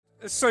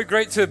It's so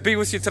great to be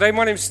with you today.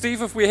 My name's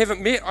Steve. If we haven't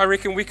met, I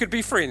reckon we could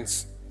be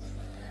friends.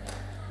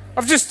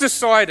 I've just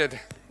decided,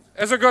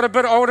 as I got a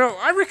bit older,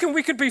 I reckon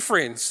we could be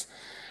friends.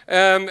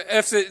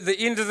 If at the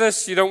end of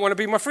this you don't want to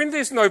be my friend,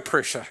 there's no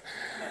pressure.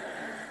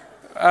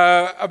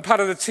 I'm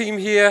part of the team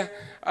here,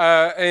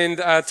 and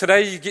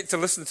today you get to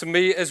listen to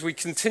me as we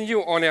continue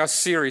on our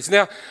series.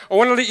 Now, I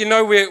want to let you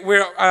know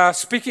we're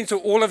speaking to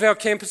all of our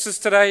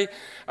campuses today,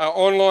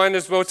 online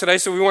as well today,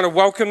 so we want to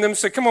welcome them.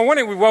 So come on, why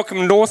don't we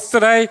welcome North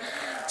today?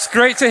 It's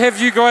great to have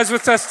you guys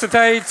with us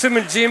today. Tim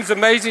and Jim's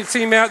amazing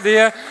team out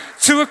there.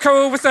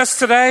 Tuakoa with us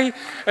today,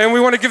 and we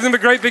want to give them a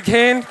great big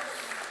hand.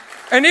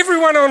 And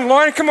everyone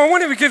online, come on, why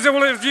don't we give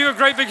all of you a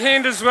great big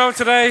hand as well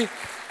today?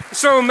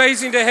 So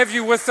amazing to have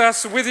you with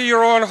us, whether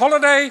you're on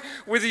holiday,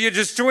 whether you're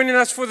just joining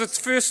us for the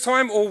first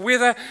time, or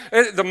whether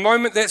at the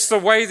moment that's the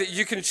way that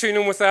you can tune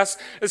in with us.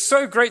 It's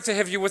so great to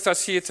have you with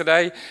us here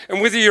today.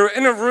 And whether you're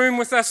in a room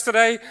with us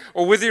today,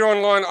 or whether you're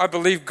online, I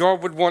believe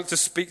God would want to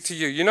speak to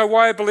you. You know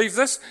why I believe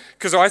this?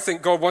 Because I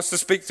think God wants to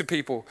speak to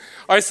people.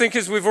 I think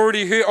as we've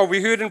already heard, or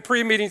we heard in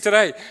prayer meeting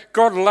today,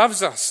 God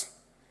loves us.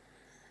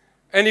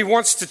 And he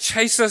wants to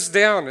chase us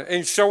down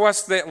and show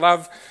us that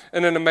love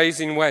in an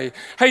amazing way.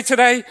 Hey,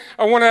 today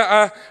I want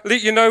to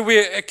let you know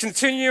we're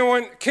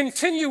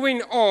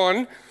continuing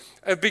on.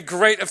 It'd be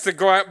great if the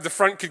guy up the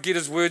front could get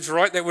his words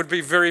right. That would be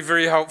very,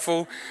 very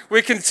helpful.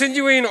 We're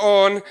continuing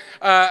on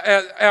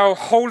our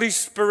Holy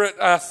Spirit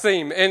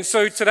theme. And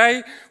so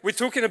today we're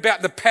talking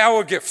about the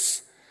power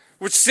gifts,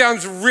 which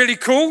sounds really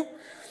cool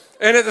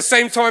and at the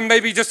same time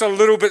maybe just a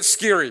little bit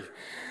scary.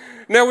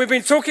 Now, we've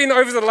been talking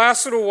over the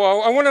last little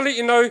while. I want to let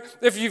you know,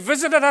 if you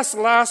visited us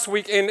last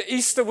week and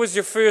Easter was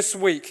your first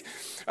week,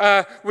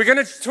 we're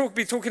going to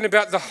be talking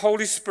about the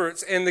Holy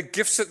Spirit and the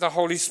gifts that the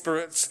Holy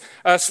Spirit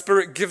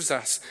gives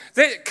us.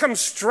 That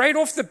comes straight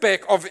off the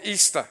back of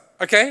Easter,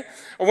 okay?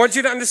 I want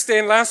you to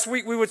understand, last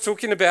week we were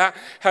talking about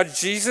how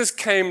Jesus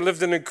came,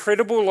 lived an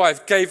incredible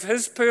life, gave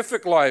his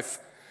perfect life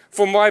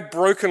for my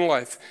broken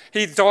life.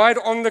 He died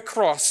on the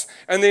cross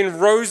and then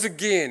rose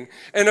again.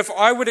 And if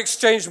I would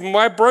exchange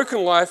my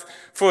broken life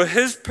for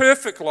his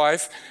perfect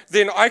life,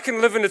 then I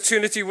can live in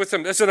eternity with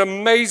him. It's an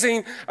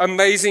amazing,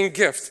 amazing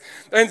gift.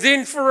 And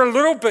then for a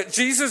little bit,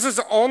 Jesus is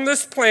on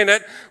this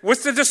planet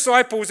with the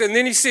disciples, and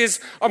then he says,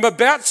 I'm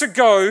about to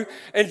go.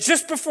 And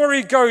just before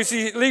he goes,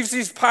 he leaves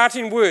these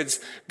parting words.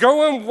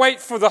 Go and wait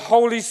for the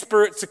Holy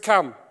Spirit to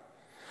come.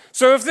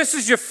 So if this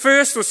is your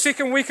first or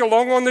second week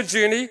along on the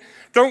journey,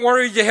 don't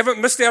worry, you haven't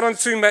missed out on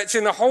too much,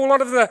 and a whole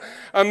lot of the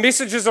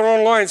messages are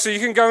online, so you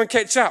can go and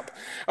catch up.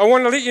 I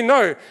want to let you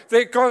know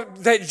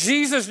that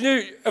Jesus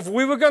knew if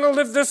we were going to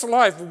live this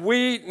life,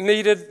 we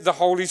needed the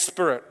Holy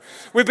Spirit.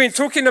 We've been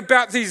talking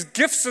about these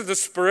gifts of the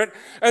Spirit,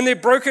 and they're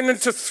broken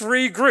into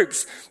three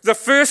groups. The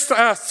first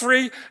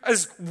three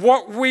is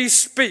what we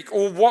speak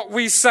or what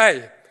we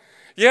say.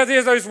 Yeah,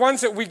 they're those ones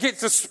that we get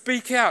to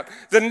speak out.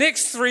 The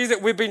next three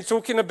that we've been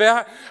talking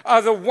about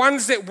are the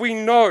ones that we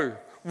know,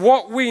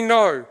 what we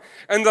know.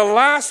 And the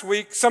last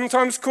week,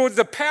 sometimes called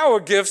the power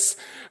gifts,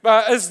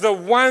 is the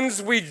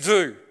ones we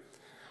do.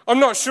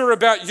 I'm not sure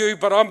about you,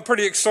 but I'm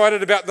pretty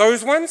excited about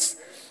those ones.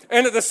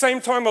 And at the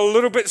same time, a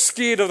little bit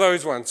scared of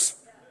those ones.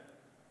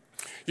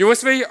 You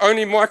with me?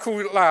 Only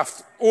Michael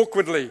laughed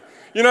awkwardly.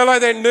 You know,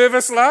 like that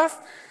nervous laugh?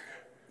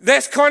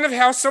 That's kind of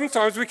how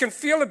sometimes we can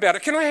feel about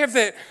it. Can I have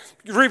that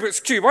Rubik's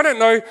Cube? I don't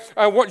know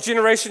what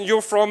generation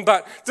you're from,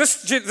 but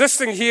this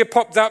thing here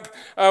popped up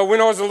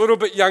when I was a little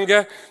bit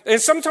younger. And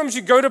sometimes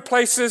you go to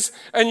places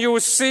and you will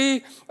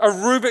see a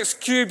Rubik's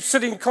Cube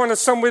sitting kind of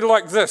somewhere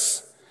like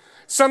this.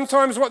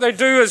 Sometimes what they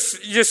do is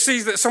you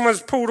see that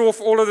someone's pulled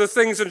off all of the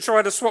things and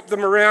tried to swap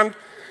them around.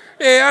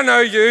 Yeah, I know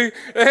you.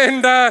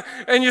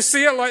 And you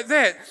see it like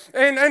that.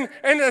 And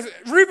a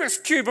Rubik's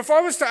Cube, if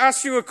I was to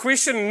ask you a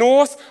question,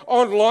 North,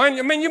 online,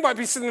 I mean, you might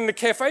be sitting in a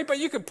cafe, but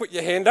you could put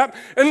your hand up.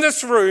 In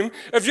this room,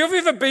 if you've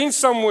ever been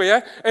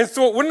somewhere and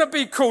thought, wouldn't it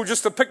be cool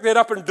just to pick that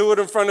up and do it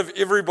in front of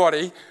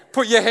everybody,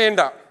 put your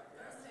hand up.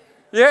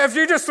 Yeah, if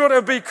you just thought it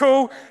would be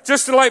cool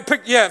just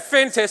to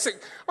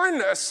fantastic. I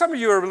know some of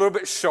you are a little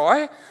bit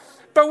shy.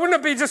 But wouldn't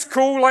it be just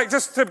cool,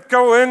 just to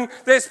go in,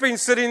 that's been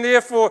sitting there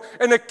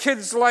in a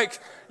kid's,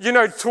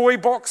 toy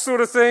box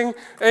sort of thing,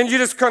 and you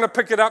just kind of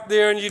pick it up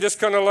there and you just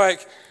kind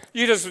of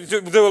you just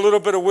do a little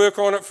bit of work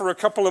on it for a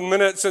couple of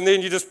minutes and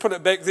then you just put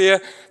it back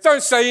there.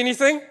 Don't say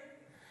anything.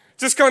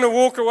 Just kind of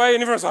walk away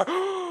and everyone's like,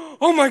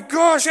 oh my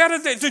gosh,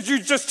 did you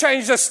just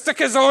change the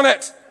stickers on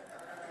it?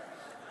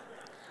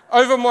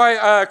 Over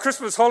my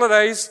Christmas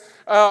holidays,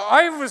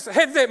 I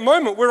had that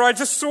moment where I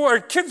just saw a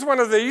kid's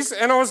one of these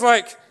and I was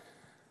like,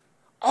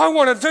 I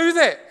want to do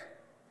that.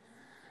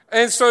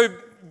 And so,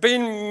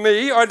 being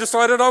me, I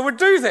decided I would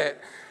do that.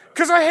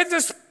 Because I had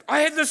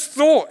this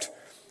thought.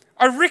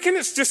 I reckon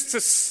it's just a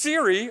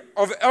series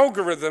of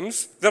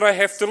algorithms that I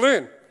have to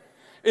learn.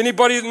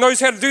 Anybody that knows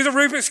how to do the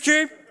Rubik's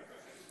Cube?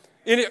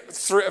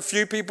 A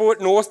few people at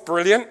North,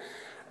 brilliant.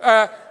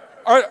 Of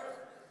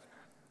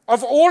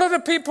all of the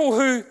people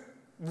who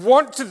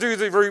want to do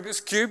the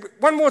Rubik's Cube,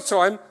 one more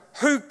time,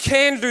 who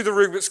can do the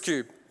Rubik's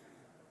Cube?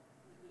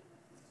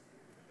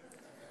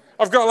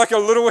 I've got like a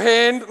little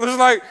hand.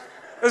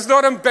 It's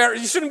not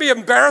embarrassing. You shouldn't be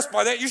embarrassed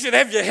by that. You should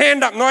have your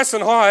hand up nice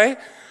and high.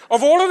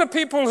 Of all of the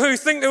people who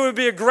think it would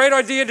be a great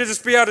idea to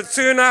just be able to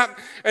turn up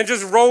and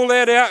just roll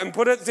that out and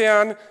put it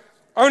down,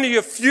 only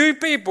a few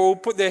people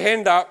put their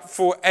hand up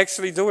for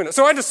actually doing it.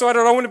 So I decided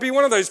I want to be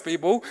one of those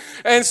people.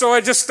 And so I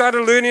just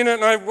started learning it,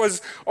 and I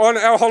was on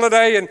our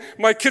holiday, and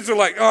my kids were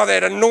like, oh,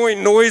 that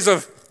annoying noise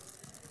of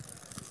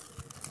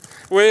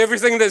where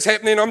everything that's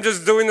happening, I'm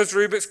just doing this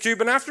Rubik's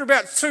Cube. And after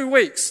about 2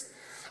 weeks,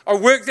 I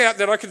worked out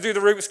that I could do the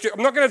Rubik's Cube.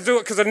 I'm not going to do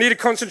it because I need to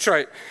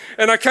concentrate.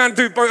 And I can't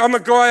do both. I'm a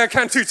guy, I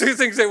can't do two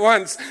things at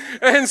once.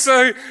 And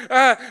so,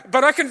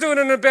 but I can do it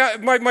in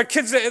about, my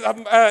kids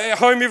at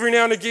home every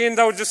now and again,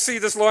 they'll just see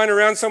this lying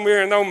around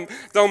somewhere and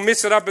they'll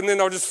mess it up and then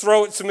they'll just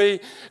throw it to me.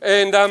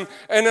 And then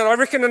I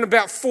reckon in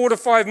about 4 to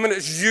 5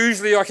 minutes,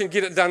 usually I can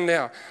get it done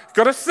now.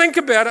 Got to think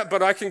about it,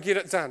 but I can get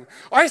it done.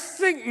 I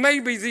think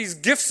maybe these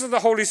gifts of the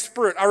Holy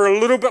Spirit are a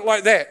little bit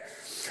like that.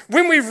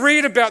 When we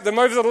read about them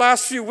over the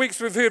last few weeks,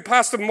 we've heard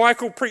Pastor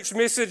Michael preach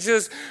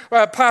messages,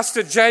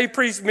 Pastor Jay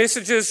preach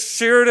messages,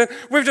 Sheridan.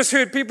 We've just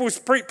heard people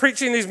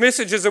preaching these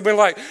messages and we're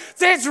like,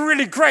 that's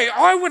really great.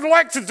 I would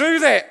like to do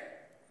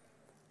that.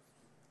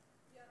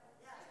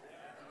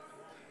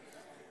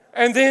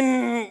 And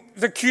then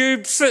the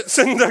cube sits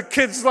in the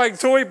kid's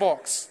toy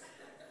box.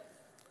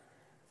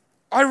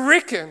 I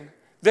reckon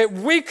that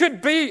we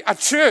could be a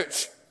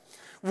church.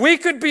 We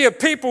could be a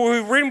people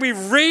who, when we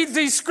read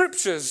these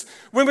scriptures,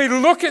 when we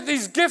look at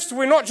these gifts,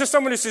 we're not just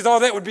someone who says, oh,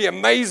 that would be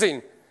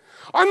amazing.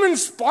 I'm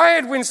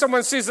inspired when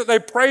someone says that they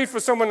prayed for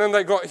someone and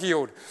they got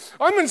healed.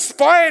 I'm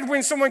inspired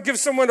when someone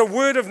gives someone a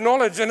word of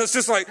knowledge and it's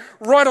just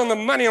right on the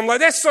money. I'm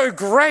like, that's so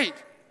great.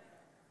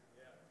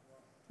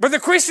 But the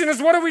question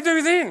is, what do we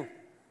do then?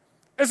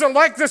 Is it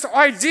like this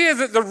idea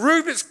that the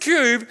Rubik's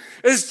Cube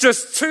is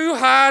just too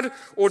hard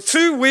or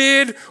too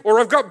weird or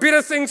I've got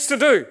better things to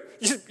do?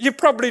 You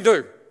probably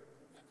do.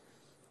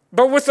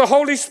 But with the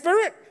Holy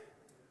Spirit,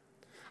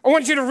 I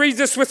want you to read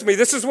this with me.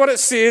 This is what it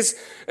says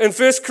in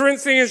 1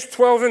 Corinthians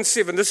 12 and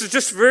 7. This is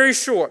just very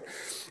short.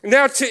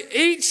 Now to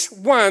each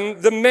one,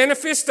 the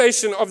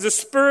manifestation of the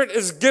Spirit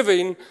is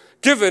given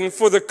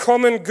for the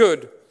common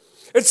good.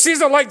 It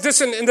says it like this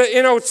in the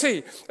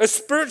NLT. A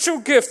spiritual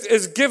gift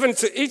is given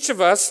to each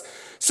of us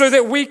so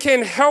that we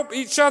can help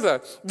each other.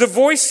 The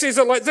Voice says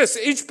it like this.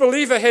 Each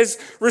believer has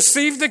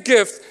received a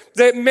gift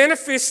that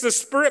manifests the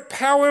Spirit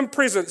power and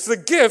presence. The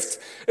gift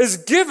is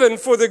given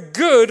for the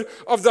good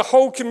of the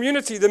whole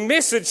community. The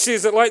Message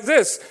says it like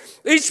this.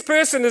 Each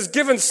person is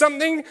given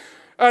something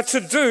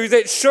to do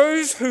that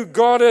shows who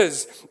God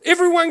is.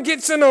 Everyone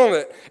gets in on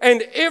it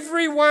and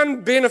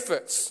everyone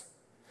benefits.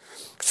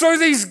 So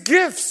these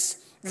gifts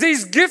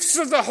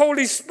of the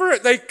Holy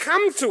Spirit, they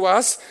come to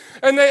us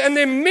and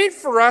they're meant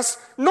for us,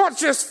 not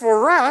just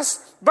for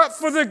us, but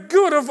for the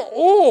good of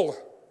all.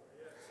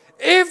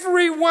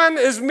 Everyone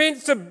is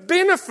meant to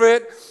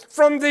benefit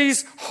from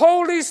these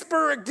Holy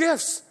Spirit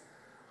gifts.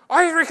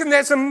 I reckon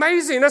that's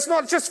amazing. It's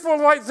not just for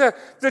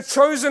the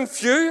chosen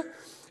few.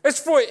 It's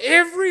for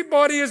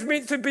everybody is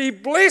meant to be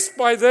blessed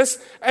by this.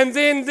 And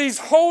then these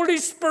Holy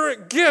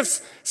Spirit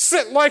gifts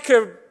sit like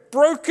a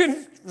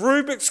broken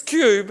Rubik's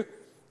Cube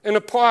in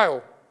a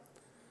pile.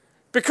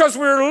 Because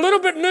we're a little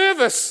bit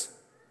nervous.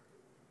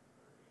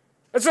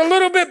 It's a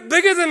little bit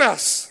bigger than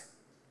us.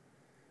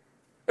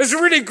 It's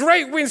really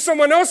great when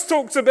someone else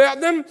talks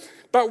about them,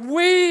 but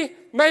we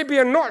maybe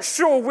are not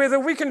sure whether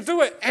we can do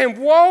it. And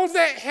while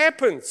that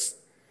happens,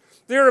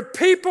 there are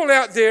people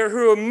out there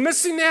who are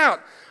missing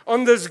out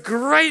on this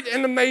great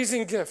and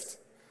amazing gift.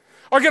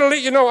 I've got to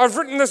let you know, I've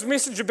written this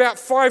message about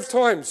 5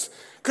 times.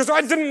 Because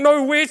I didn't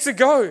know where to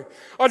go.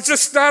 I'd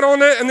just start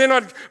on it and then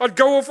I'd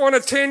go off on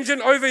a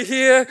tangent over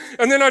here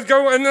and then I'd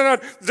go and then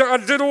I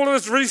did all of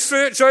this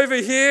research over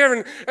here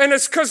and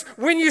it's because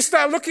when you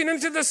start looking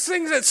into this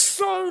thing, it's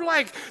so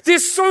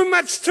there's so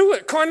much to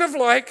it, kind of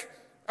like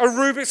a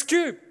Rubik's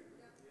Cube.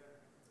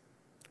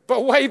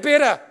 But way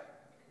better.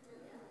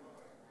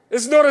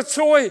 It's not a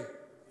toy.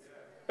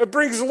 It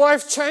brings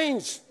life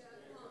change.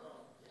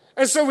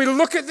 And so we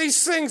look at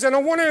these things, and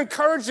I want to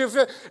encourage you,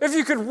 if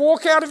you could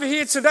walk out of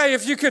here today,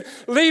 if you could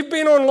leave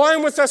being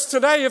online with us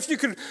today, if you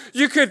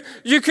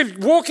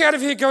could walk out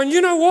of here going,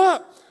 you know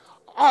what?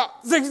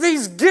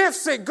 These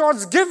gifts that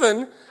God's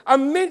given are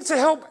meant to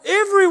help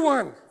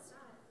everyone.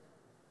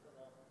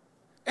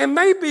 And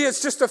maybe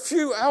it's just a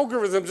few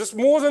algorithms. It's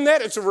more than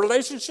that. It's a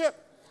relationship.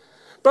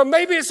 But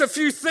maybe it's a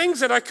few things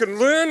that I can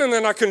learn and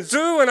then I can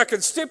do and I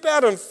can step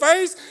out in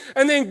faith.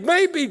 And then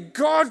maybe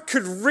God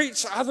could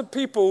reach other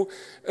people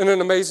in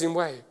an amazing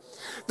way.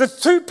 The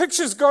 2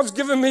 pictures God's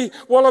given me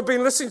while I've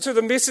been listening to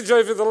the message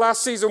over the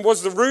last season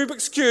was the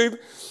Rubik's Cube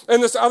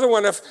and this other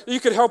one. If you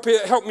could help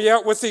me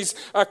out with these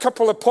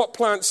couple of pot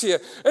plants here.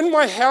 In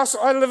my house,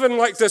 I live in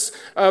this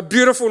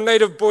beautiful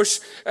native bush,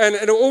 and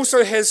it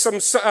also has some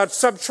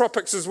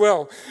subtropics as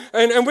well.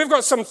 And we've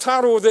got some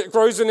taro that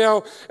grows in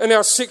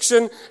our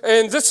section,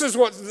 and this is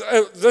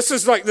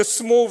like the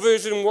small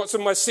version of what's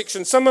in my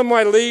section. Some of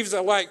my leaves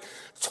are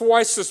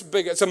twice this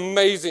big. It's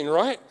amazing,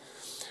 right?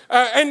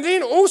 And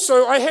then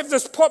also I have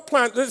this pot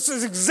plant. This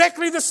is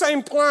exactly the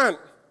same plant.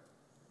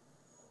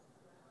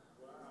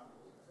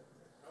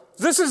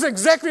 This is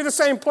exactly the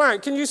same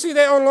plant. Can you see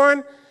that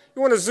online?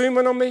 You want to zoom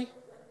in on me?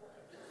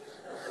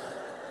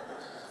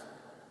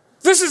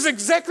 This is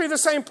exactly the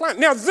same plant.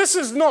 Now, this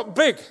is not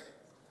big.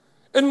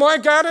 In my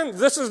garden,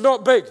 this is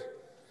not big.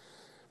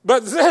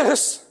 But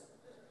this,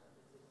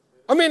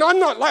 I mean, I'm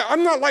not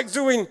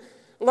doing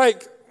I'm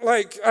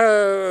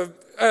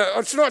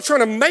not trying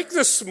to make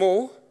this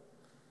small.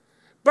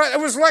 But it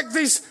was like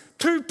these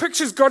two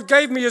pictures God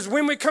gave me is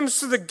when it comes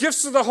to the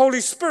gifts of the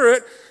Holy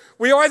Spirit,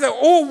 we either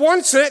all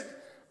want it,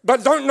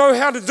 but don't know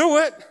how to do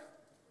it,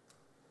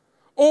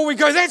 or we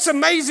go, that's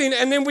amazing,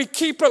 and then we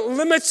keep it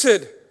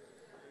limited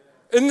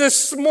in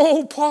this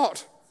small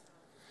pot,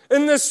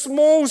 in this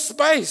small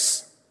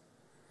space.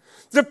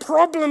 The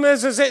problem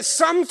is that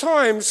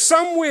sometimes,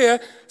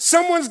 somewhere,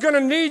 someone's going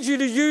to need you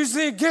to use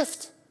their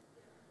gift.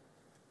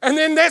 And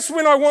then that's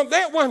when I want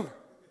that one.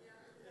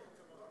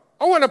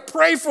 I want to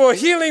pray for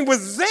healing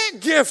with that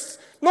gift,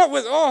 not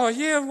with, oh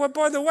yeah, well,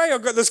 by the way, I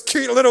got this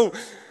cute little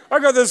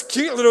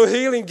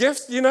healing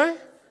gift, you know.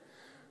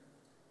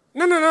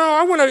 No,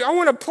 I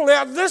want to pull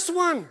out this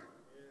one.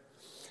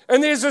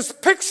 And there's this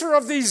picture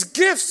of these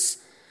gifts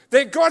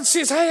that God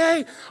says,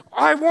 hey,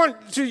 I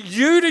want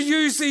you to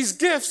use these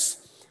gifts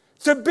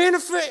to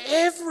benefit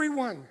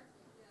everyone.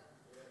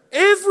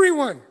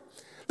 Everyone.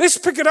 Let's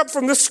pick it up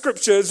from this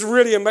scripture. It's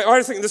really amazing.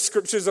 I think this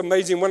scripture is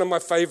amazing, one of my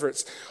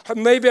favorites.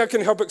 Maybe I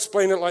can help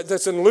explain it like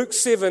this. In Luke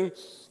 7:11,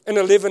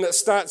 it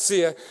starts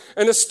there.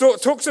 And it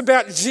talks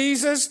about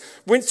Jesus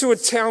went to a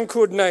town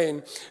called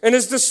Nain. And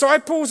his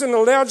disciples and a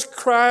large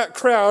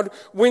crowd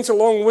went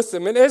along with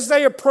him. And as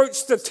they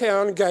approached the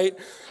town gate,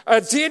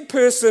 a dead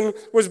person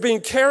was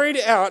being carried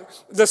out,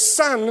 the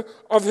son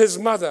of his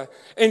mother.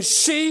 And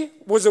she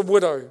was a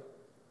widow.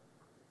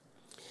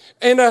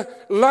 And a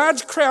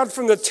large crowd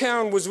from the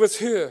town was with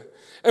her.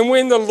 And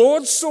when the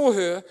Lord saw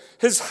her,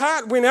 his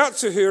heart went out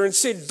to her and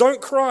said, don't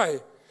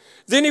cry.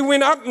 Then he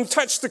went up and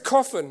touched the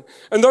coffin,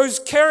 and those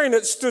carrying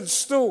it stood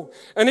still.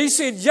 And he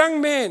said, young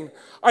man,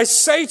 I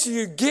say to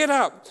you, get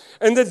up.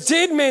 And the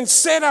dead man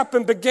sat up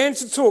and began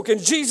to talk,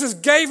 and Jesus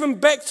gave him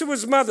back to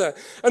his mother.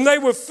 And they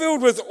were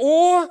filled with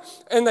awe,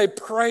 and they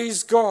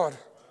praised God.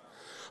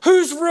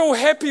 Who's real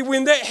happy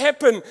when that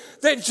happened,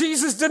 that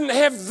Jesus didn't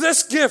have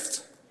this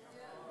gift?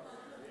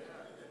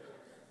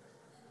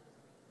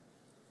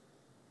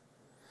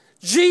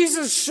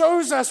 Jesus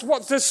shows us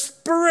what the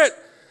Spirit,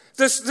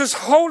 this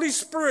Holy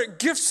Spirit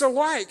gifts are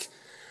like.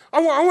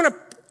 I want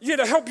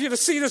to help you to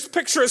see this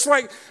picture. It's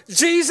like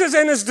Jesus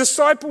and his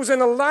disciples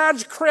and a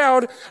large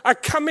crowd are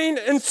coming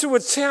into a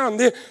town.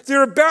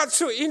 They're about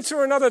to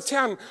enter another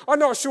town. I'm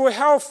not sure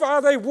how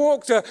far they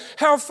walked or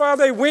how far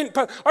they went,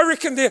 but I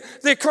reckon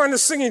they're kind of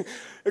singing,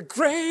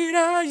 great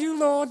are you,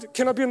 Lord.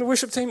 Can I be on the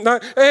worship team? No.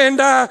 And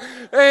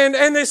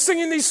they're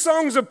singing these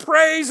songs of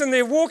praise, and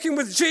they're walking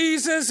with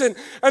Jesus, and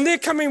they're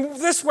coming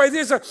this way.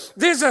 There's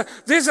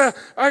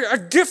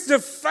a gift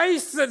of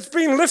faith that's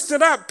being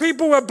lifted up.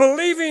 People are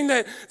believing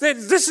that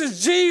this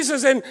is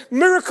Jesus, and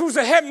miracles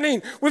are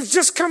happening. We've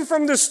just come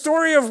from the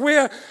story of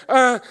where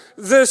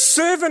the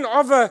servant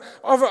of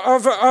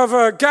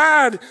a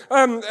guard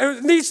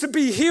needs to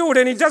be healed,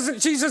 and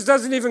Jesus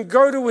doesn't even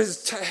go to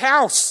his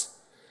house.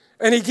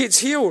 And he gets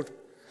healed.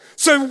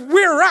 So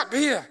we're up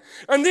here.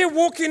 And they're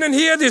walking in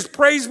here. There's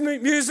praise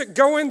music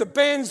going. The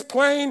band's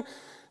playing.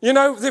 You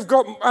know, they've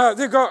got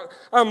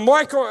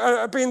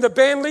Michael being the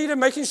band leader,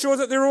 making sure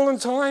that they're all in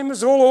time.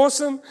 It's all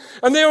awesome.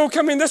 And they're all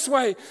coming this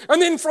way. And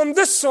then from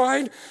this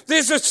side,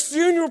 there's this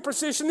funeral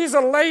procession. There's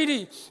a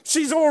lady.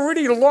 She's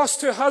already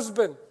lost her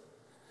husband.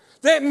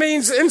 That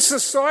means in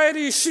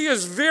society, she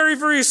is very,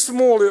 very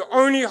small. Her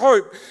only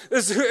hope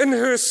is in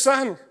her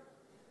son.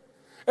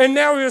 And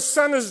now her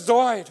son has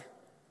died.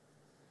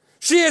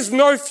 She has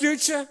no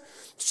future.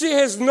 She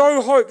has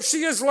no hope.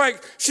 She is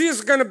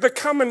going to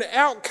become an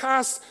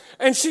outcast.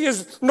 And she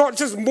is not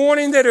just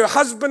mourning that her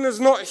husband is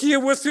not here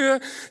with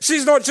her.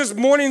 She's not just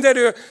mourning that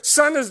her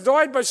son has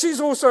died, but she's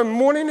also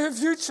mourning her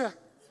future.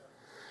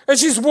 And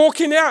she's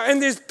walking out,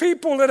 and there's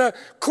people that are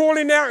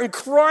calling out and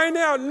crying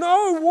out,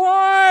 no,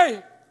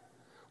 why?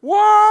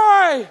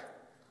 Why?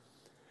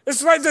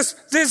 It's like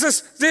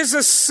there's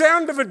a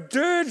sound of a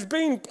dirge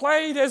being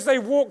played as they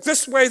walk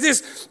this way.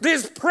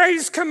 There's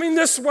praise coming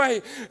this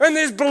way, and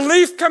there's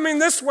belief coming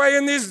this way,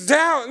 and there's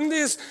doubt, and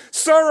there's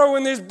sorrow,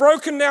 and there's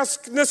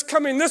brokenness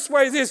coming this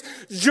way. There's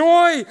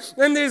joy,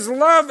 and there's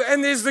love,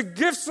 and there's the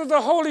gifts of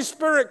the Holy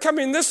Spirit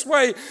coming this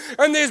way,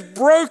 and there's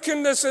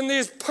brokenness, and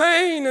there's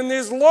pain, and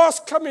there's loss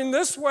coming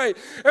this way.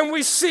 And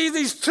we see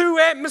these two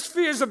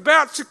atmospheres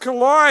about to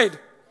collide.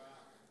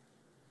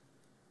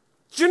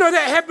 Do you know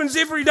that happens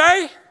every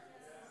day?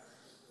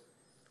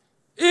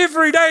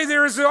 Every day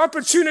there is an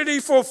opportunity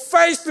for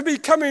faith to be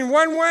coming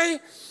one way,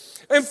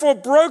 and for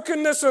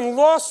brokenness and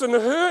loss and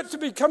hurt to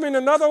be coming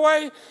another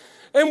way.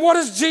 And what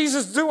does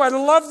Jesus do? I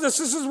love this.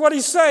 This is what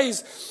he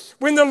says.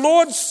 When the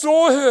Lord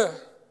saw her,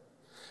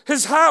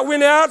 his heart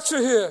went out to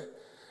her,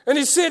 and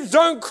he said,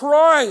 don't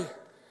cry.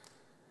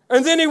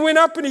 And then he went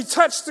up and he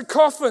touched the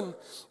coffin,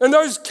 and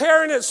those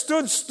carrying it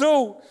stood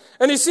still.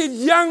 And he said,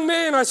 "Young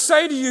man, I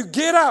say to you,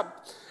 get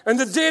up." And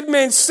the dead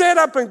man sat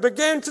up and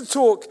began to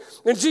talk.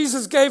 And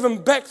Jesus gave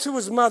him back to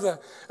his mother.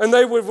 And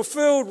they were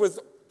filled with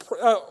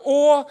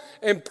awe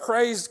and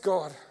praised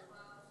God.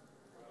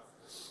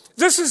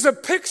 This is a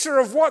picture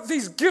of what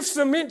these gifts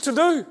are meant to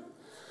do.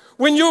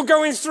 When you're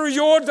going through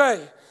your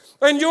day,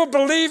 and you're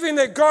believing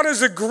that God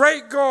is a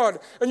great God,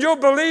 and you're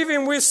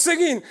believing, we're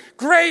singing,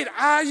 "Great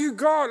are you,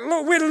 God."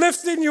 Look, we're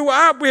lifting you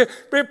up. We're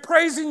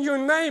praising your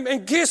name.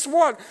 And guess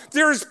what?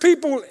 There is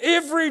people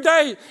every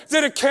day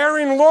that are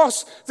carrying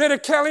loss, that are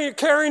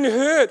carrying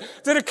hurt,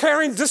 that are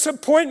carrying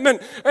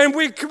disappointment. And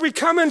we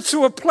come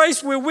into a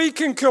place where we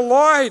can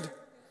collide.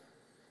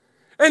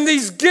 And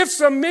these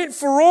gifts are meant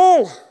for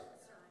all.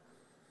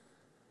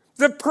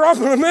 The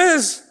problem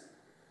is,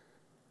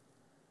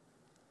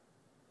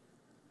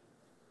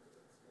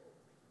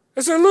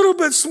 it's a little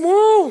bit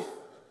small.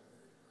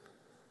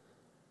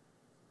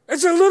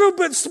 It's a little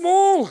bit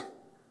small.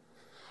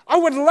 I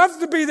would love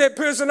to be that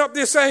person up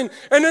there saying,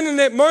 and then in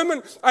that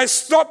moment, I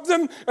stopped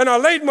them and I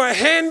laid my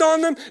hand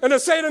on them and I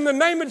said, "In the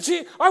name of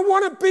Jesus," I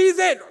want to be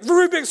that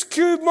Rubik's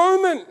Cube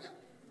moment.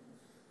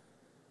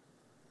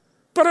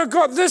 But I've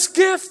got this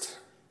gift.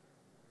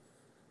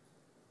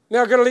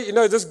 Now I've got to let you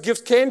know this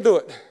gift can do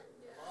it.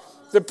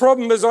 The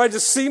problem is I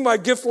just see my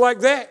gift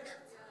like that.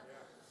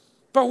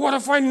 But what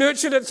if I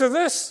nurtured it to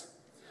this?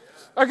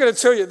 I got to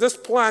tell you, this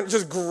plant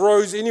just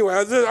grows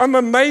anyway. I'm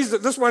amazed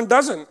that this one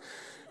doesn't.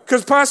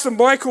 Because Pastor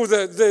Michael,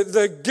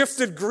 the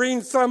gifted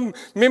green thumb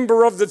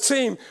member of the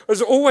team,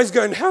 is always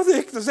going, "How the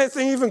heck does that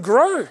thing even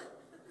grow?"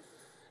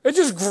 It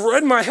just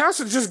grows. In my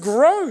house, it just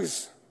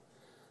grows.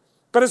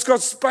 But it's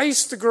got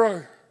space to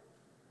grow.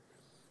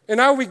 And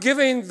are we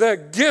giving the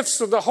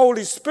gifts of the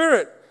Holy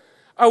Spirit,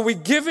 are we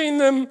giving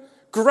them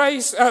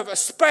grace,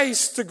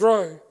 space to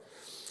grow?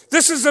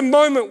 This is a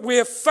moment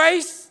where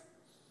faith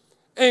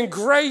and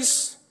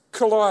grace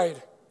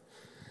collide.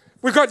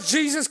 We've got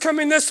Jesus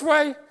coming this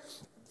way,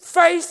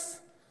 faith,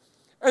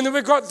 and then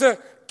we've got the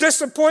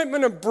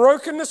disappointment and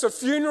brokenness, a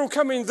funeral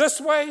coming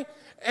this way,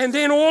 and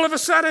then all of a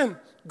sudden,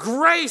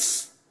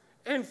 grace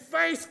and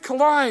faith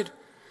collide.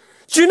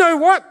 Do you know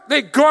what?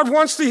 That God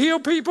wants to heal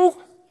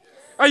people?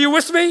 Are you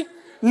with me?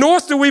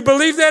 North, do we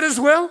believe that as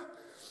well?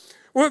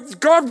 Well,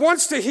 God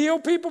wants to heal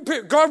people.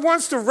 God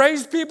wants to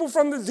raise people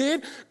from the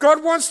dead.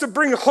 God wants to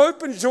bring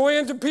hope and joy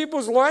into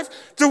people's life.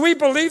 Do we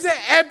believe that?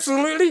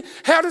 Absolutely.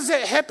 How does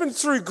that happen?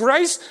 Through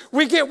grace.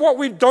 We get what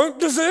we don't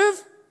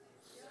deserve.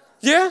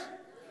 Yeah?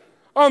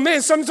 Oh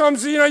man,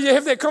 sometimes, you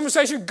have that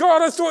conversation.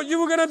 "God, I thought you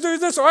were going to do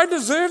this. I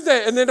deserve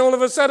that." And then all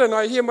of a sudden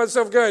I hear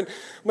myself going,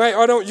 "Mate,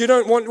 you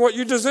don't want what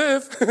you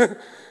deserve."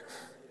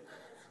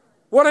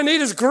 What I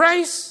need is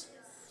grace.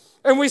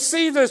 And we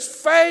see this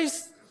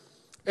faith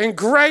and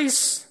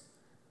grace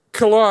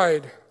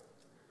collide.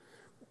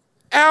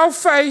 Our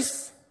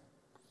faith,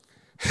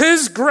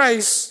 His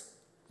grace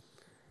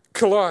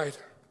collide.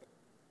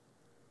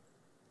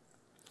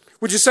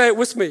 Would you say it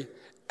with me?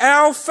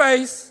 Our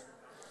faith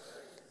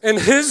and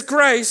His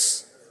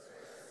grace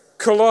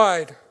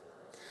collide.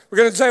 We're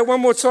going to say it one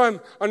more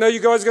time. I know you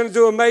guys are going to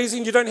do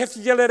amazing. You don't have to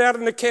yell it out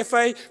in the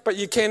cafe, but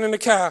you can in the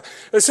car.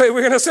 So we're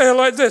going to say it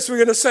like this. We're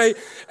going to say,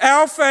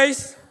 our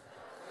faith,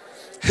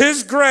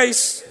 His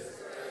grace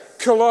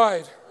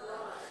collide.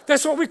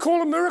 That's what we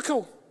call a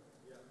miracle.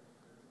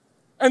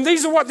 And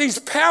these are what these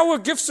power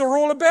gifts are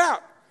all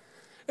about.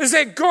 Is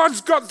that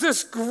God's got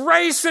this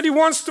grace that He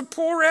wants to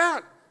pour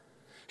out.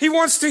 He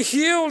wants to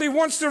heal. He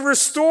wants to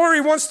restore.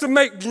 He wants to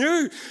make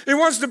new. He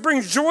wants to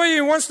bring joy.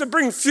 He wants to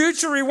bring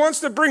future. He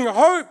wants to bring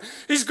hope.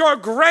 He's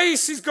got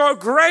grace. He's got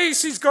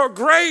grace. He's got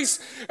grace.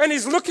 And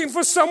He's looking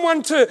for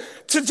someone to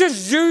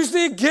just use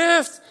their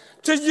gift.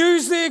 To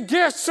use their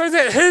gift so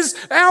that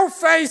our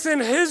faith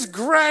and His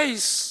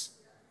grace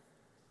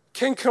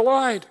can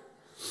collide.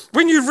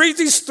 When you read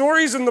these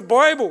stories in the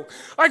Bible,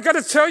 I got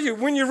to tell you,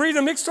 when you read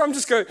them next time,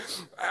 just go,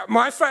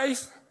 my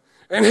faith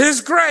and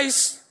His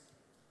grace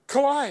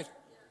collide.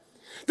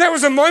 That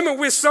was a moment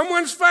where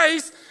someone's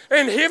faith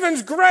and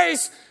heaven's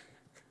grace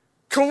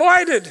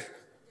collided.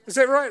 Is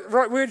that right?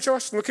 Right word,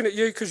 Josh? I'm looking at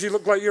you because you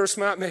look like you're a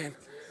smart man.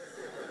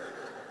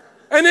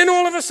 And then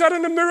all of a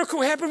sudden a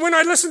miracle happened. When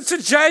I listened to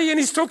Jay and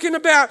he's talking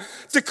about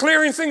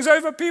declaring things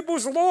over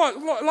people's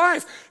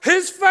life,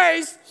 his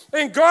faith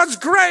and God's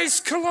grace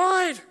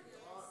collide.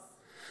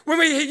 When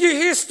you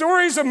hear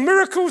stories of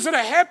miracles that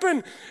have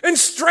happened in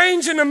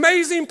strange and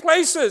amazing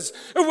places,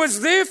 it was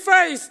their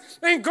faith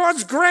and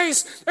God's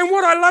grace. And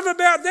what I love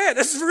about that,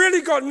 it's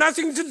really got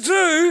nothing to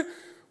do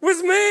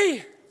with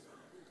me,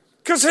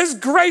 because His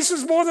grace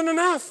is more than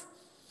enough.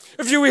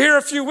 If you were here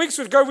a few weeks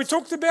ago, we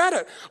talked about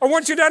it. I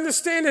want you to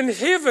understand, in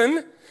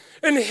heaven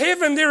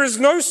there is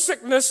no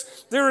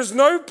sickness, there is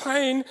no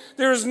pain,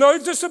 there is no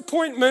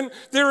disappointment,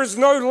 there is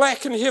no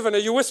lack in heaven. Are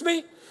you with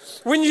me?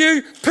 When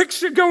you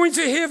picture going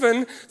to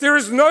heaven, there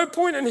is no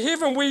point in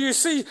heaven where you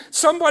see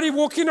somebody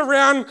walking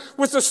around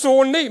with a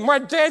sore knee. My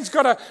dad's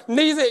got a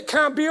knee that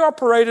can't be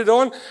operated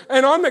on,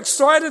 and I'm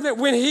excited that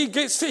when he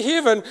gets to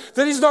heaven,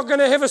 that he's not going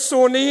to have a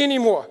sore knee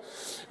anymore.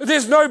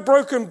 There's no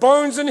broken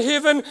bones in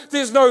heaven.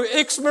 There's no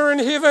eczema in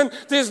heaven.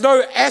 There's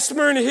no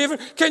asthma in heaven.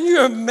 Can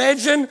you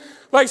imagine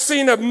like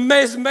seeing an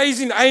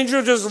amazing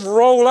angel just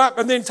roll up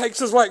and then takes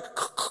us like,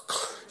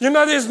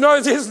 there's no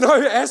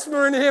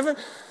asthma in heaven.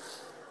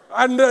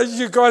 I know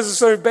you guys are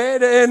so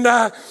bad, and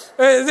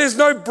there's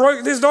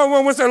no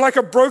one with like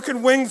a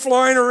broken wing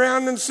flying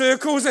around in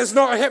circles. That's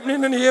not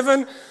happening in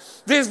heaven.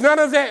 There's none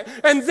of that,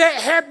 and that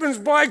happens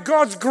by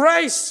God's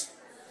grace,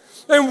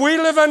 and we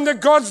live under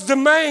God's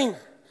domain.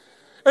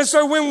 And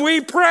so when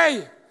we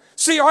pray,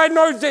 see, I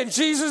know that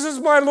Jesus is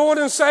my Lord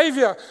and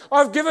Savior.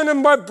 I've given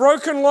him my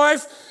broken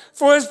life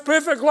for his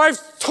perfect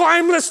life,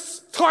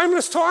 timeless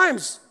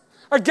times.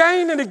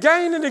 Again and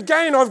again and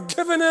again, I've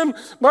given him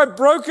my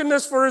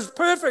brokenness for his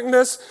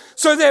perfectness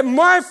so that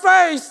my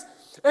faith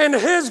and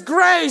his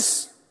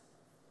grace,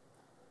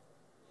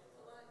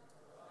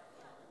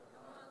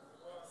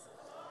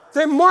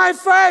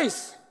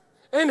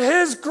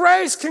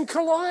 can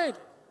collide.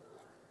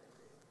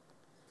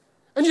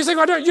 And you think,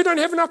 you don't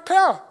have enough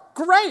power.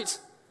 Great.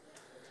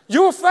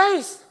 Your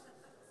faith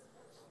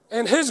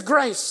and his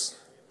grace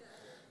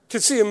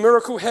can see a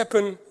miracle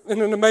happen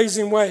in an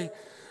amazing way.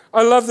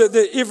 I love that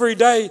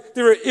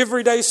there are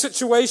everyday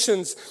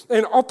situations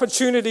and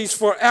opportunities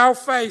for our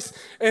faith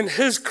and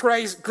his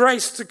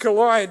grace to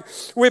collide,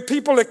 where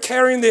people are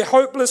carrying their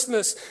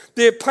hopelessness,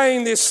 their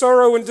pain, their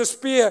sorrow and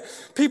despair,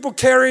 people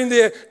carrying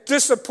their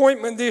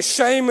disappointment, their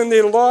shame and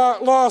their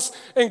loss,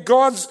 and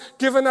God's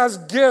given us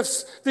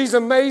gifts, these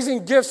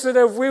amazing gifts that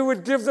if we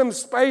would give them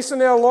space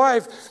in our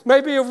life,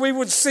 maybe if we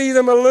would see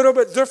them a little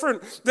bit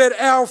different, that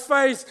our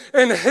faith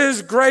and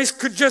his grace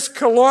could just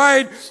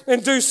collide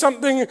and do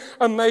something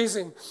amazing.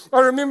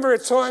 I remember a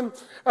time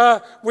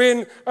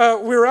when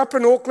we were up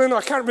in Auckland.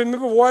 I can't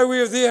remember why we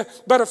were there,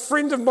 but a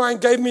friend of mine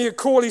gave me a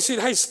call. He said,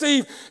 "Hey,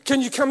 Steve,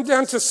 can you come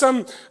down to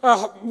some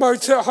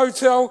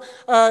hotel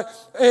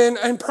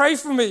and pray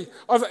for me?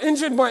 I've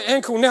injured my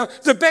ankle." Now,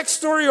 the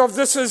backstory of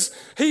this is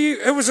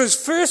it was his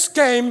first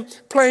game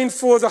playing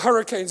for the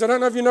Hurricanes. I don't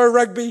know if you know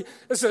rugby.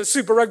 It's a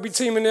super rugby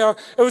team, and now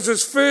it was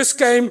his first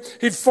game.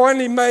 He'd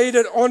finally made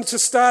it on to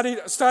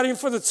starting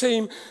for the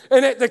team.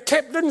 And at the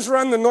captain's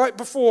run the night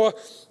before,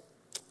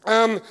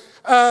 that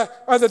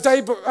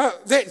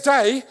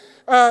day,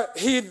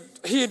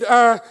 he'd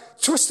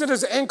twisted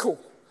his ankle.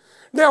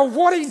 Now,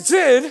 what he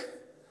did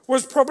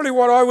was probably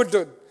what I would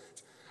do.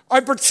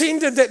 I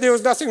pretended that there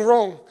was nothing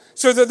wrong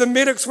so that the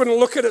medics wouldn't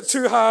look at it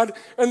too hard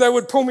and they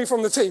would pull me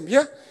from the team.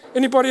 Yeah?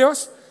 Anybody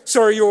else?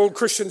 Sorry, you're all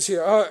Christians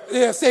here.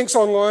 Yeah, thanks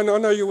online. I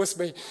know you're with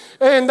me.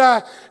 And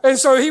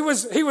so he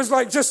was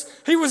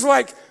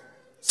like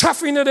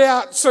toughing it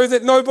out so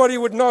that nobody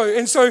would know.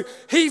 And so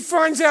he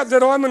finds out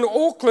that I'm in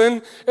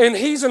Auckland and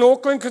he's in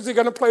Auckland because they're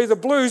going to play the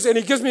Blues, and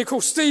he gives me a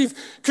call. "Steve,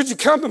 could you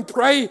come and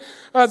pray?"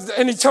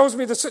 And he tells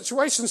me the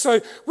situation.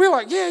 So we're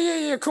like,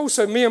 yeah, cool.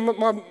 So me and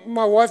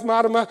my wife,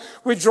 Marama,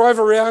 we drive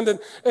around,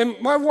 and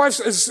my wife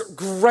is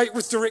great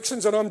with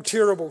directions and I'm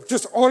terrible.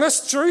 Just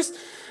honest truth.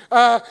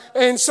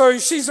 And so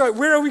she's like,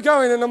 "Where are we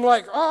going?" And I'm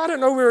like, "I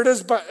don't know where it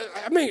is, but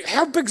I mean,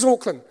 how big's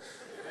Auckland?"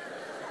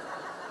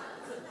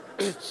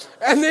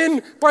 And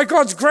then, by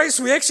God's grace,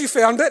 we actually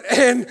found it.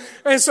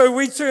 And so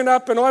we turn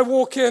up and I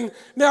walk in.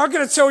 Now, I'm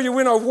going to tell you,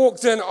 when I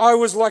walked in, I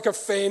was like a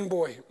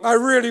fanboy. I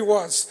really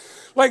was.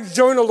 Like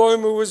Jonah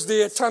Loma was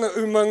there, Tana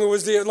Umaga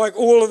was there, like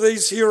all of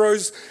these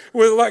heroes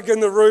were like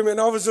in the room.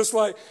 And I was just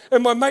like,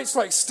 and my mate's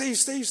like,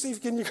 Steve,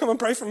 can you come and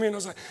pray for me? And I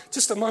was like,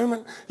 "Just a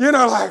moment."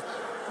 Like,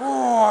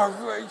 "Oh,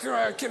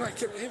 can I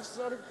have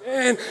something?"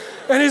 And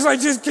he's like,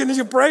 "Just can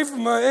you pray for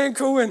my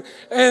ankle?"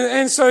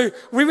 And so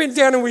we went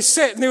down and we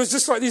sat, and there was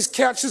just like these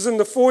couches in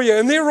the foyer,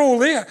 and they're all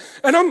there.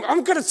 And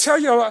I'm going to tell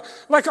you,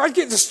 like I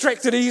get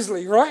distracted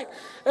easily, right?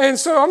 And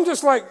so I'm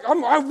just like,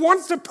 I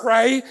want to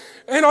pray,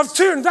 and I've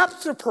turned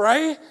up to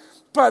pray,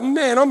 but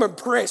man, I'm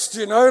impressed,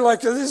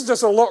 like there's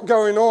just a lot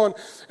going on.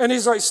 And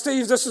he's like,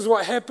 "Steve, this is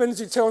what happens."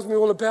 He tells me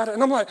all about it.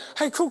 And I'm like,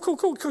 "Hey, cool.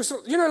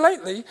 So,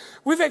 lately,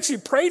 we've actually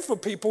prayed for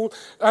people,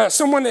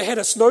 someone that had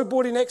a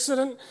snowboarding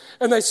accident,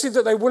 and they said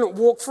that they wouldn't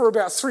walk for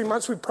about 3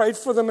 months. We prayed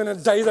for them, in a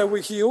day they were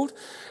healed.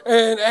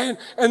 And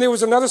there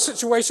was another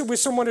situation where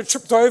someone had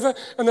tripped over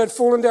and they'd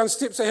fallen down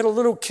steps. They had a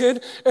little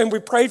kid, and we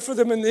prayed for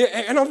them in there.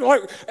 And I'm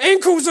like,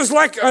 ankles is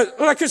like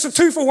it's a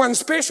 2-for-1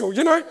 special,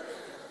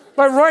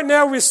 Like right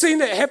now, we're seeing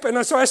that happen.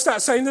 And so I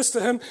start saying this to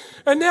him.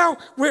 And now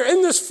we're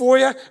in this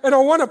foyer, and I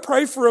want to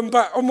pray for him,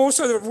 but I'm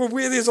also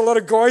where there's a lot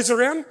of guys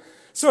around.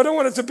 So I don't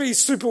want it to be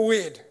super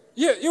weird.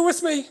 Yeah, you're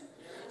with me?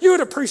 You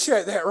would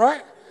appreciate that,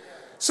 right?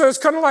 So it's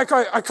kind of like,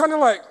 I'm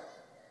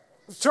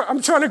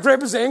trying to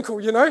grab his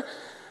ankle,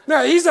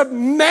 Now, he's a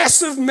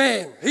massive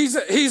man. He's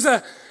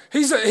He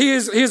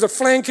is a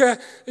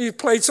flanker. He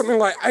played something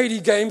like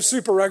 80 games,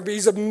 Super Rugby.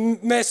 He's a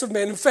massive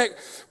man. In fact,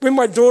 when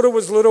my daughter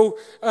was little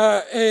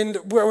and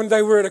when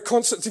they were at a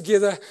concert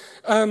together,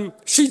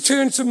 she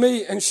turned to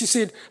me and she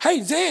said,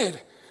 "Hey,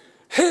 Dad,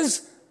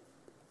 his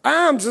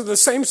arms are the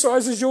same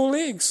size as your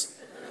legs."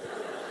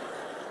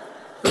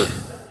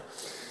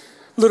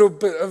 Little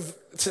bit of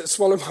to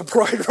swallow my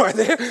pride right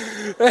there,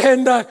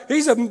 and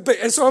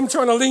and so I'm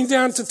trying to lean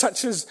down to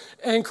touch his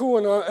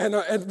ankle,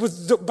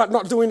 but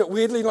not doing it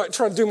weirdly, like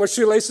trying to do my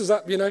shoelaces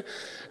up,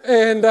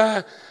 and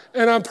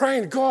I'm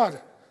praying,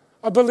 God,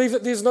 I believe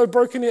that there's no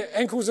broken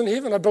ankles in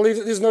heaven. I believe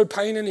that there's no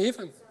pain in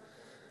heaven,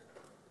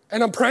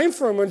 and I'm praying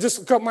for him, and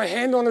just got my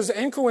hand on his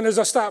ankle, and as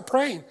I start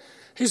praying,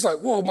 he's like,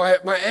 "Whoa,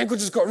 my ankle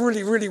just got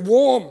really, really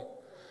warm."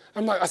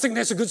 I'm like, I think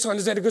that's a good sign.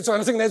 Is that a good sign?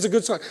 I think that's a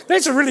good sign.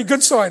 That's a really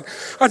good sign.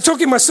 I'm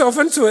talking myself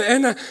into it,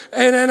 and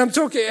I'm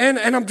talking,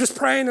 and I'm just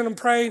praying, and I'm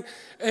praying,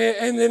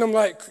 and then I'm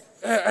like,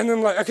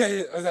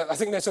 okay, I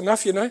think that's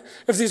enough,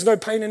 If there's no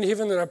pain in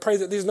heaven, then I pray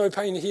that there's no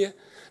pain here.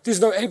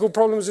 There's no ankle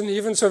problems in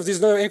heaven, so if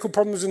there's no ankle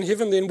problems in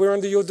heaven, then we're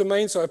under your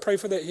domain, so I pray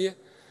for that here.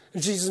 In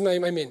Jesus'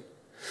 name, amen.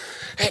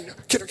 And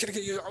can I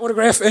get your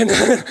autograph? And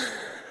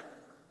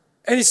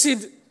he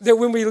said that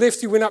when we left,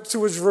 he went up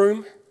to his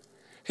room.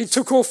 He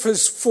took off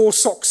his 4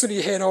 socks that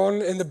he had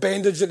on and the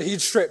bandage that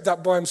he'd strapped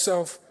up by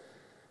himself.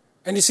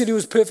 And he said he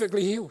was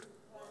perfectly healed.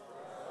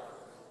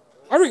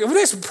 I reckon, well,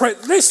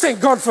 let's thank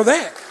God for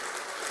that.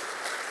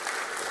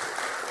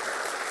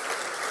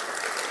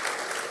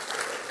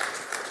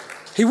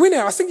 He went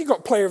out, I think he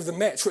got player of the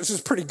match, which is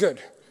pretty good.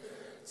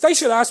 They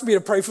should ask me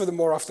to pray for them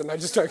more often. No,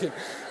 just joking.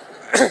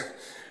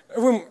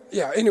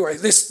 Anyway,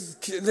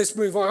 let's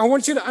move on. I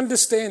want you to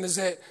understand is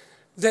that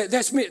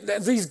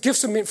these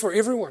gifts are meant for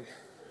everyone.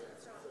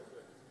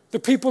 The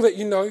people that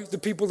you know, the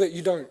people that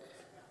you don't.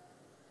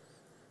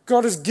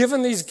 God has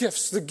given these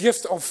gifts, the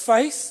gift of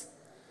faith,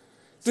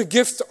 the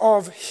gift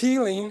of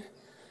healing,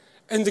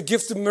 and the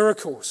gift of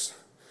miracles.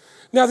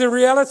 Now, the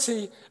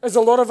reality is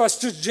a lot of us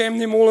just jam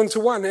them all into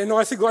one, and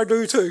I think I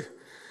do too,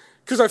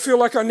 because I feel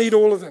like I need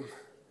all of them.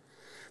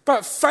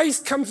 But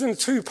faith comes in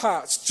 2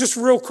 parts, just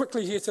real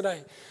quickly here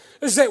today,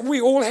 is that we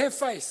all have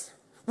faith.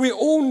 We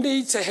all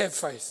need to have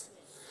faith.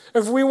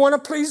 If we want to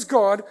please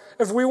God,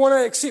 if we want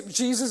to accept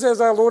Jesus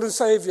as our Lord and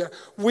Savior,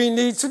 we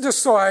need to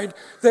decide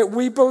that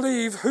we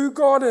believe who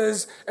God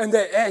is and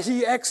that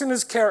He acts in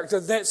His character.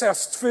 That's our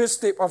first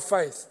step of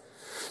faith.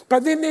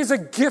 But then there's a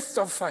gift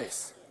of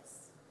faith.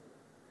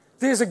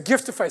 There's a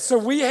gift of faith. So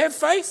we have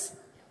faith,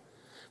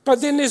 but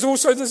then there's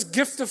also this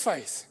gift of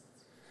faith.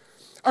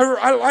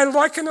 I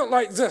liken it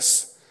like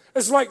this.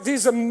 It's like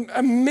there's a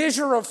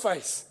measure of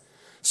faith.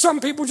 Some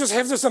people just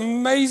have this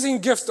amazing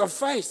gift of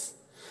faith.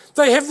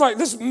 They have like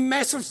this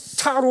massive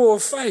taro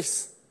of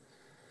faith.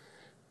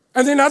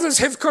 And then others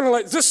have kind of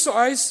like this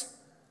size,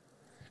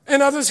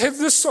 and others have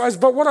this size.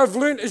 But what I've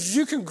learned is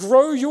you can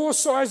grow your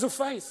size of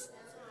faith.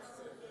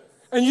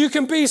 And you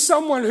can be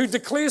someone who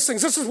declares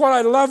things. This is what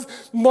I love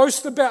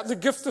most about the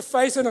gift of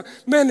faith. And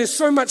man, there's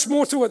so much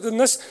more to it than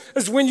this,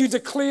 is when you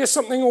declare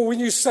something or when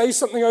you say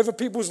something over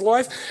people's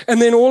life, and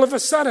then all of a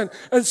sudden,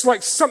 it's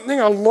like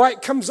a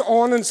light comes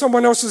on in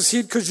someone else's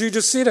head because you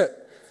just said it.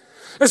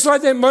 It's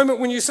like that moment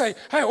when you say,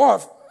 hey,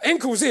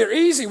 ankles there,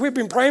 easy. We've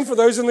been praying for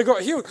those and they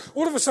got healed.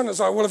 All of a sudden it's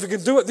like, well, if we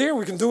can do it there,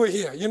 we can do it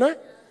here,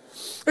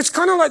 It's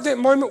kind of like that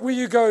moment where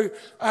you go,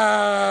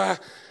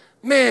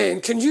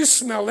 man, can you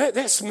smell that?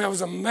 That smells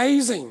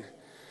amazing.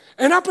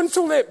 And up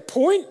until that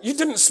point, you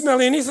didn't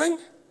smell anything.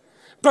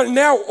 But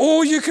now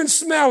all you can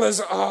smell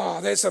is,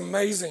 that's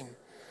amazing.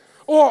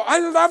 Or, I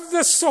love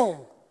this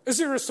song. Is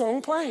there a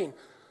song playing?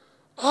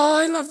 Oh,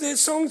 I love that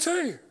song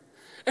too.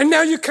 And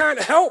now you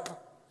can't help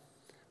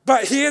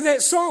but hear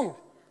that song.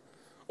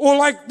 Or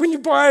like when you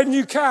buy a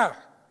new car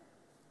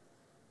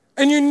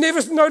and you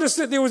never noticed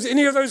that there was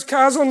any of those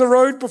cars on the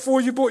road before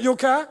you bought your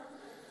car.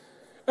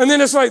 And then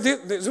it's like,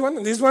 there's one,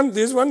 and there's one,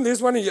 there's one, there's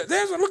one. And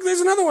look,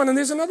 there's another one, and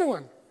there's another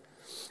one.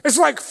 It's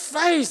like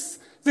faith.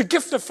 The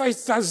gift of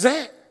faith does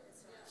that.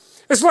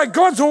 It's like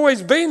God's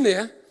always been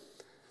there.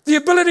 The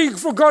ability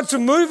for God to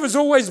move has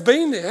always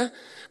been there.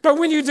 But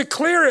when you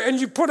declare it and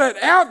you put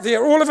it out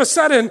there, all of a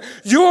sudden,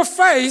 your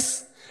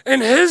faith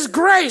and His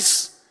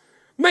grace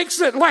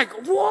makes it like,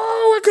 whoa,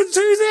 I could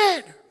do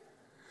that.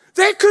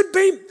 That could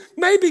be,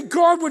 maybe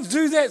God would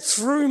do that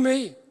through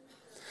me.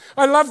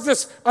 I love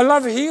this. I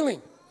love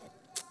healing.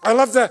 I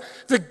love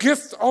the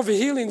gift of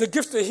healing. The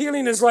gift of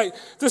healing is like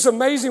this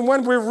amazing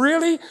one where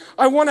really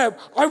I want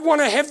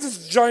to have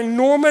this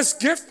ginormous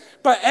gift,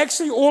 but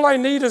actually all I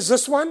need is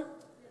this one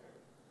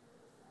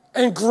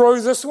and grow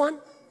this one.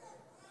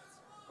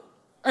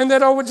 And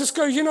that I would just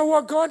go, you know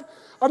what, God?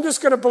 I'm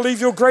just going to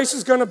believe your grace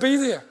is going to be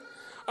there.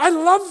 I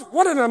love,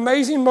 what an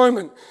amazing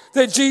moment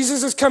that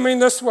Jesus is coming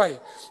this way.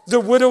 The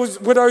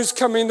widow's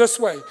coming this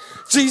way.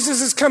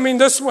 Jesus is coming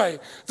this way.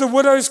 The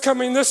widow's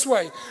coming this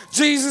way.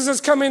 Jesus is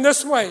coming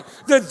this way.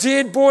 The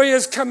dead boy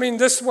is coming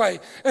this way.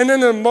 And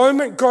in a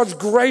moment, God's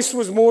grace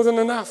was more than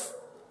enough.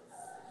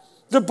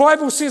 The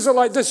Bible says it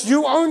like this: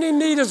 you only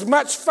need as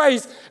much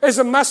faith as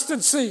a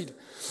mustard seed.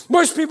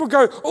 Most people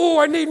go, oh,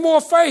 I need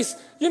more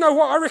faith. You know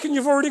what? I reckon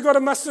you've already got a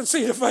mustard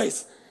seed of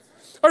faith.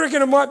 I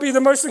reckon it might be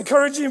the most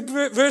encouraging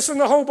verse in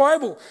the whole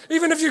Bible.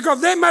 Even if you've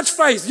got that much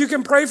faith, you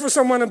can pray for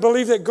someone and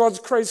believe that God's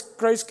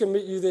grace can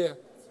meet you there.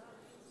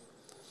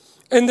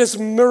 And there's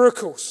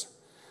miracles.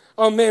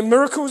 Oh man,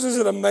 miracles is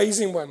an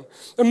amazing one.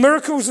 And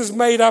miracles is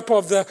made up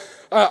of the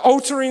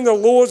altering the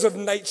laws of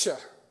nature.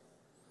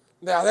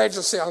 Now that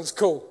just sounds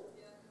cool.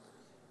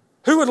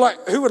 Who would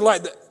like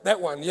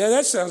that one? Yeah,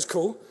 that sounds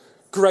cool.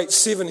 Great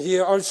 7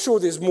 here. I'm sure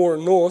there's more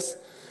in North.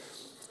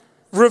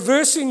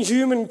 Reversing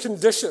human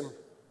condition.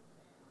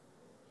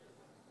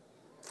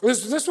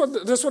 That's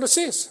what it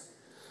says.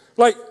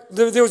 Like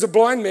there was a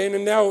blind man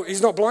and now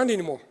he's not blind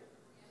anymore.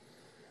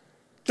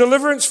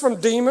 Deliverance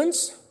from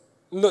demons.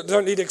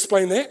 Don't need to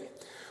explain that.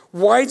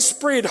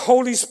 Widespread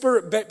Holy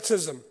Spirit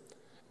baptism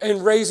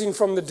and raising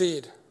from the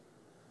dead.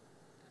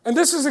 And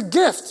this is a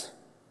gift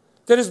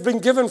that has been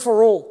given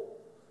for all.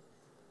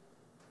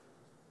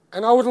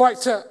 And I would like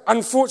to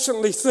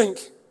unfortunately think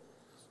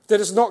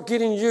that it's not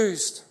getting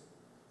used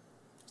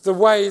the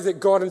way that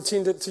God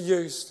intended to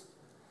use.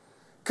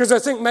 Because I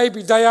think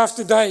maybe day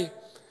after day,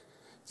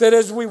 that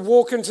as we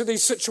walk into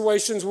these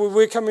situations where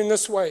we're coming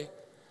this way,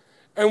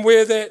 and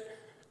where that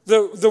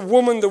the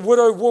woman, the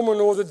widow woman,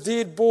 or the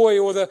dead boy,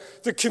 or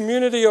the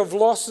community of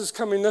lost is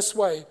coming this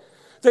way,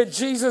 that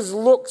Jesus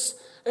looks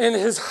and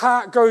his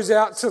heart goes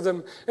out to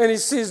them, and he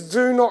says,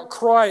 do not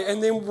cry,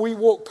 and then we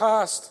walk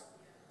past.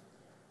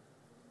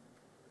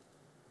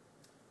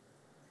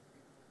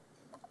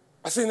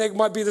 I think that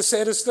might be the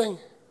saddest thing,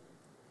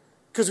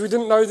 because we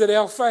didn't know that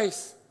our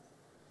faith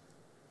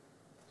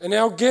and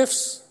our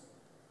gifts,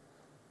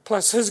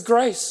 plus his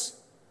grace,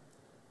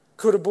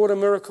 could have brought a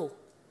miracle.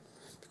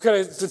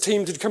 If the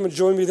team did come and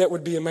join me, that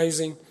would be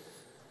amazing.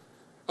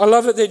 I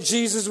love it that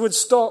Jesus would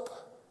stop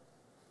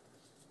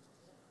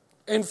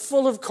and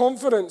full of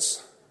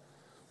confidence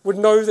would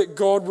know that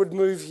God would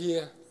move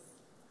here.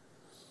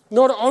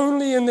 Not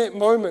only in that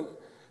moment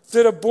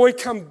did a boy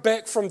come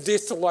back from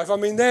death to life. I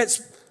mean,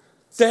 that's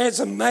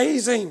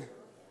amazing.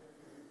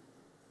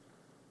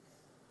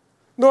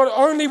 Not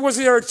only was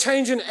there a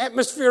change in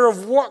atmosphere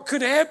of what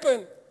could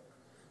happen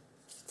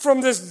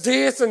from this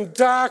death and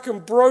dark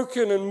and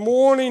broken and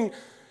mourning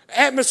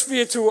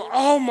atmosphere to,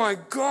 oh my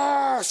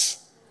gosh,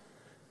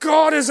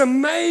 God is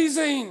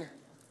amazing.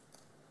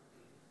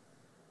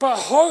 But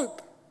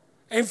hope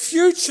and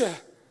future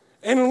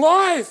and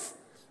life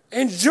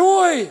and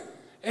joy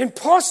and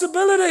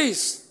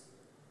possibilities.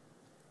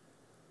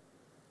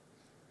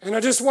 And I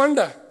just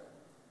wonder,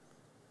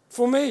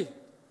 for me,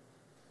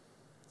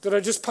 did I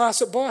just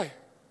pass it by?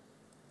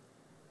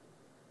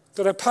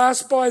 Did I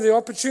pass by the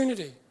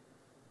opportunity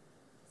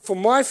for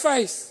my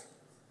faith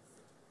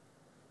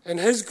and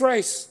his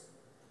grace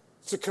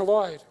to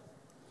collide?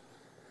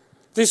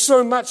 There's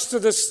so much to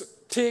this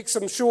text.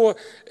 I'm sure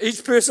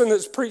each person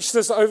that's preached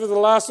this over the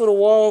last little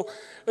while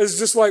is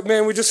just like,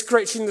 man, we're just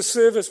scratching the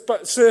surface.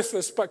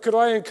 But could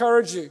I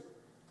encourage you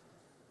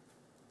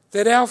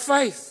that our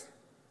faith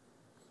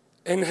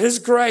and his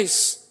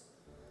grace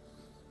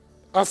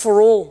are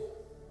for all?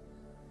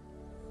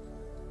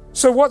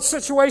 So what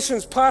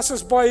situations pass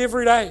us by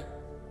every day?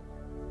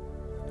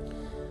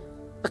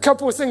 A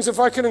couple of things, if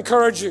I can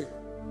encourage you.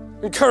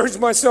 Encourage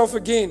myself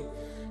again.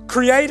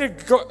 Create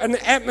an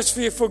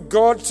atmosphere for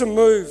God to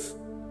move.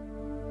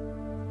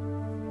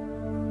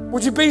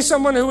 Would you be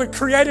someone who would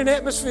create an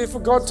atmosphere for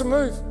God to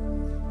move?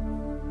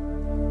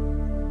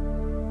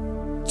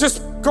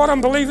 Just, God,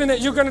 I'm believing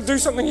that you're going to do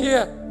something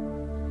here.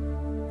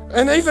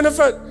 And even if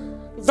it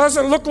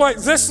doesn't look like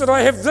this, that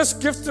I have this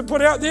gift to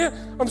put out there,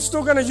 I'm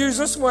still going to use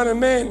this one. And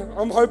man,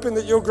 I'm hoping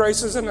that your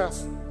grace is enough.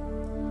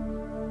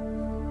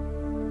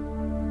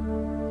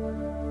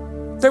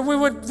 That we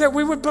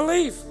would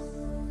believe.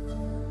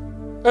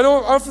 It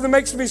often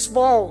makes me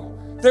smile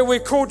that we're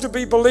called to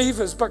be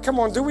believers. But come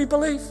on, do we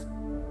believe?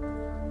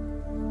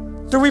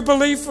 Do we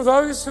believe for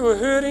those who are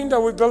hurting?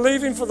 Are we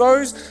believing for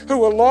those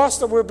who are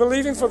lost? Are we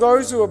believing for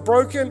those who are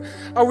broken?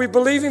 Are we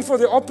believing for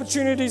the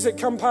opportunities that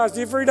come past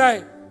every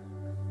day?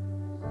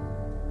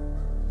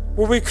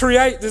 Will we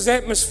create this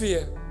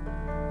atmosphere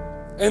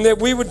and that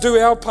we would do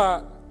our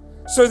part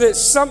so that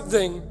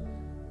something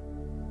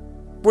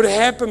would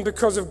happen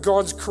because of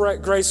God's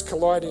grace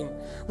colliding?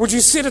 Would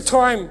you set a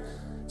time,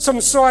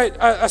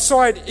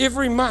 aside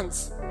every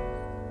month,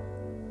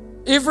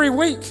 every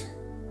week,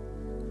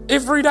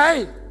 every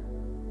day,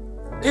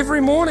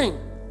 every morning,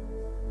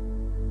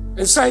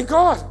 and say,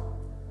 God,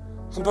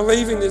 I'm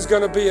believing there's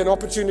going to be an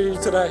opportunity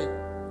today.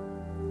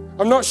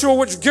 I'm not sure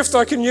which gift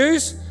I can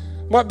use.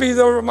 Might be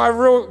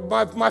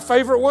my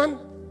favorite one,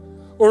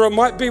 or it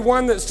might be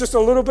one that's just a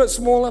little bit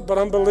smaller, but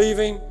I'm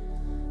believing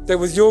that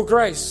with your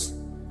grace,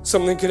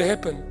 something could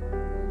happen.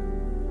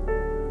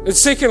 And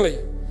secondly,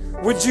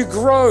 would you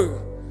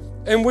grow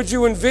and would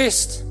you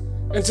invest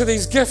into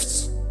these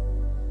gifts?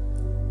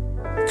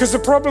 Because the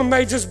problem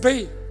may just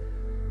be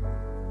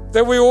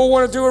that we all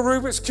want to do a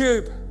Rubik's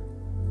Cube,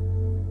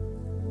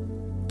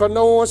 but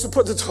no one wants to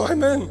put the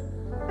time in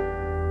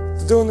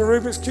to doing the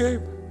Rubik's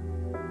Cube.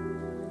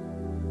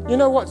 You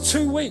know what?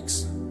 2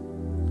 weeks.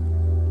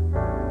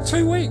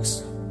 2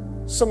 weeks.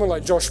 Someone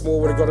like Josh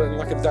Moore would have got it in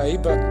like a day,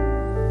 but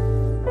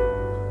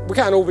we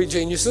can't all be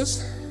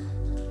geniuses.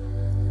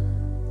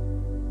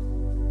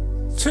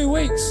 2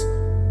 weeks.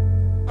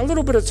 A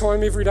little bit of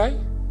time every day.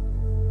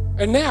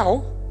 And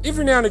now,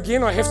 every now and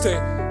again, I have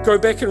to go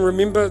back and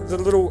remember the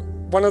little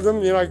one of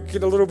them,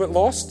 get a little bit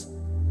lost.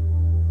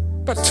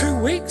 But 2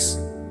 weeks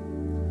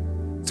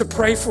to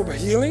pray for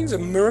healings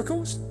and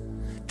miracles.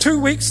 2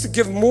 weeks to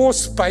give more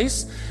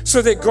space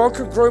so that God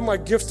could grow my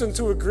gift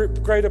into a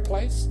greater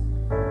place.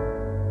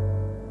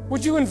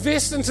 Would you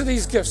invest into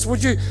these gifts?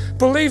 Would you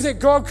believe that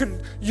God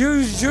could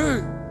use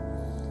you,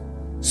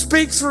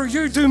 speak through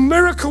you, do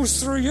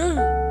miracles through you?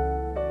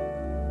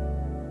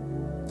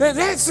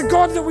 That's the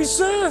God that we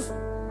serve.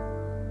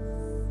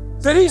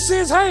 That He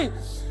says, hey,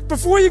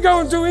 before you go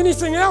and do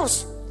anything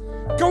else,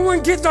 go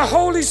and get the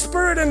Holy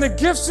Spirit and the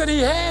gifts that He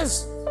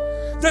has.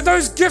 That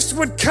those gifts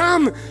would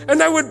come and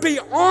they would be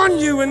on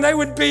you and they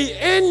would be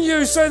in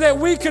you so that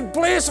we could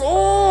bless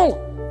all.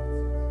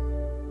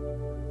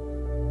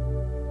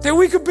 That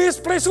we could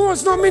bless all.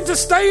 It's not meant to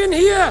stay in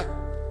here.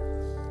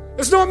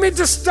 It's not meant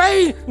to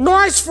stay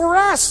nice for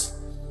us.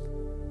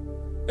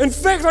 In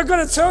fact, I've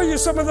got to tell you,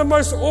 some of the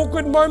most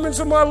awkward moments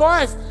of my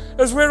life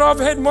is where I've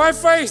had my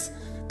faith,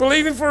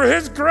 believing for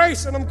His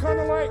grace, and I'm kind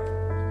of like,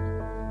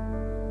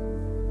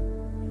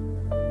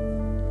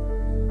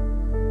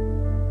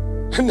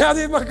 and now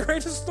they're my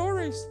greatest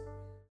stories.